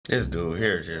This dude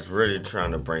here just really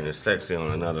trying to bring the sexy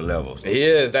on another level. He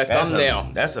is, that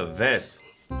thumbnail. That's a vest.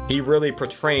 He really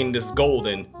portraying this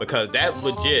golden because that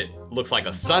legit looks like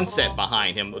a sunset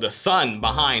behind him. The sun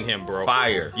behind him, bro.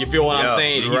 Fire. You feel what I'm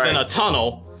saying? He's right. in a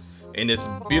tunnel and this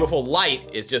beautiful light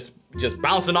is just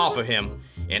bouncing off of him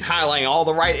and highlighting all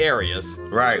the right areas.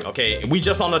 Right. Okay, we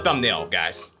just on the thumbnail,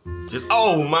 guys. Just,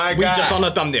 oh my God. We just on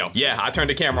the thumbnail. Yeah, I turned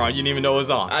the camera on. You didn't even know it was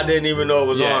on. I didn't even know it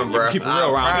was on, bro. Keep it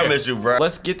real around I promise you, bro.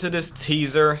 Let's get to this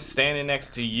teaser standing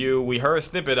next to you. We heard a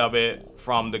snippet of it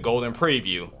from the golden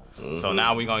preview. So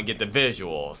now we're gonna get the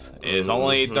visuals. It's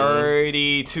only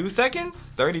 32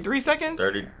 seconds? 33 seconds?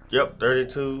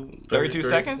 32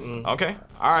 seconds? Okay.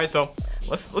 Alright, so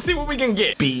let's see what we can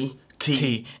get.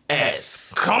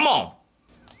 BTS. Come on!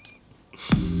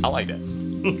 I like that.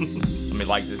 Let me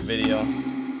like this video.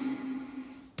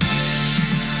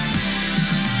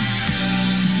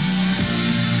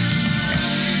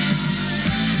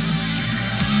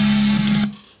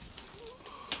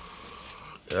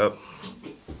 Yep.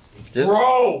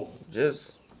 Bro!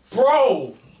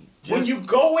 Bro! When you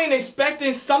go in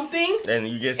expecting something, and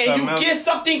you get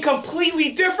something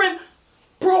completely different,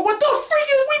 bro, what the freak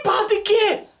is we about to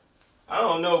get? I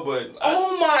don't know, but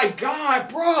oh my God,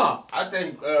 bro! I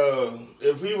think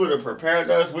if we would have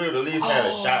prepared us, we would at least had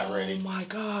a shot ready. Oh my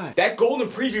God! That golden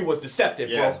preview was deceptive,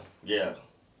 bro. Yeah.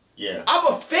 I'm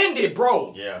offended,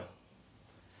 bro. Yeah,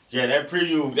 that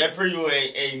preview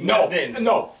ain't nothing.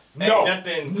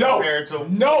 Nothing compared to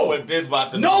what this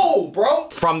about to do. No, bro.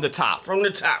 From the top, bro. I'm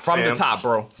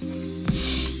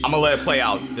gonna let it play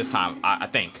out this time, I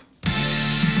think. Got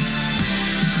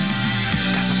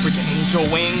the freaking angel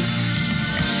wings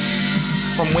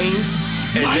from Wings.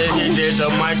 And then he did the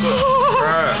Michael.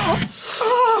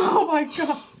 Oh my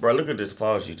God. Bro, look at this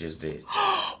pause you just did.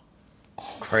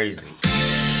 Crazy.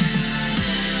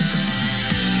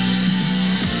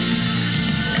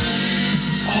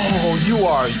 Oh, you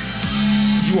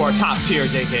are top tier,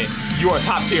 JK. You are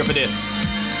top tier for this.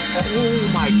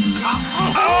 Oh my God.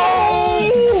 Oh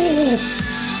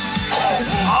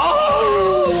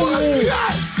my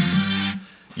God.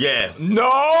 Yeah. No.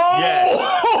 Yeah.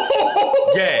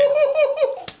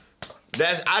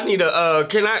 I need a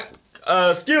can I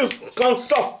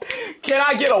Can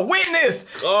I get a witness?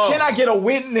 Can I get a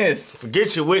witness?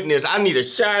 Forget your witness. I need a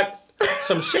shot,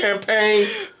 some champagne.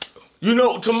 You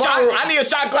know, tomorrow I need a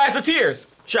shot glass of tears.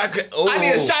 I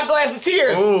need a shot glass of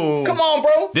tears. Ooh. Come on,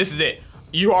 bro. This is it.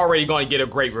 You already gonna get a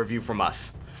great review from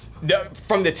us.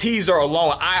 From the teaser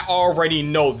alone, I already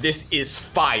know this is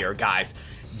fire, guys.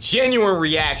 Genuine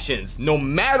reactions, no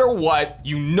matter what,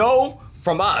 you know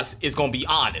from us is gonna be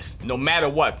honest. No matter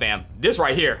what, fam. This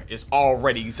right here is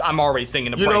already, I'm already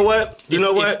singing the praises. You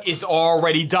know what? It's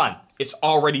already done. It's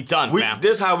already done, fam.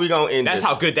 This how we gonna end this. That's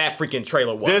how good that freaking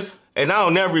trailer was. And I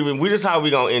don't never even, this how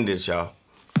we gonna end this, y'all.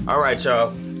 All right,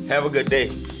 y'all. Have a good day.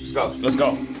 Let's go. Let's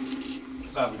go.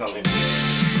 That's how we gonna end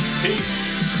this. Peace.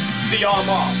 See y'all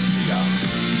tomorrow. See y'all.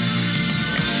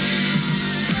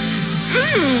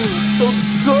 So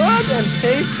good and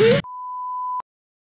tasty.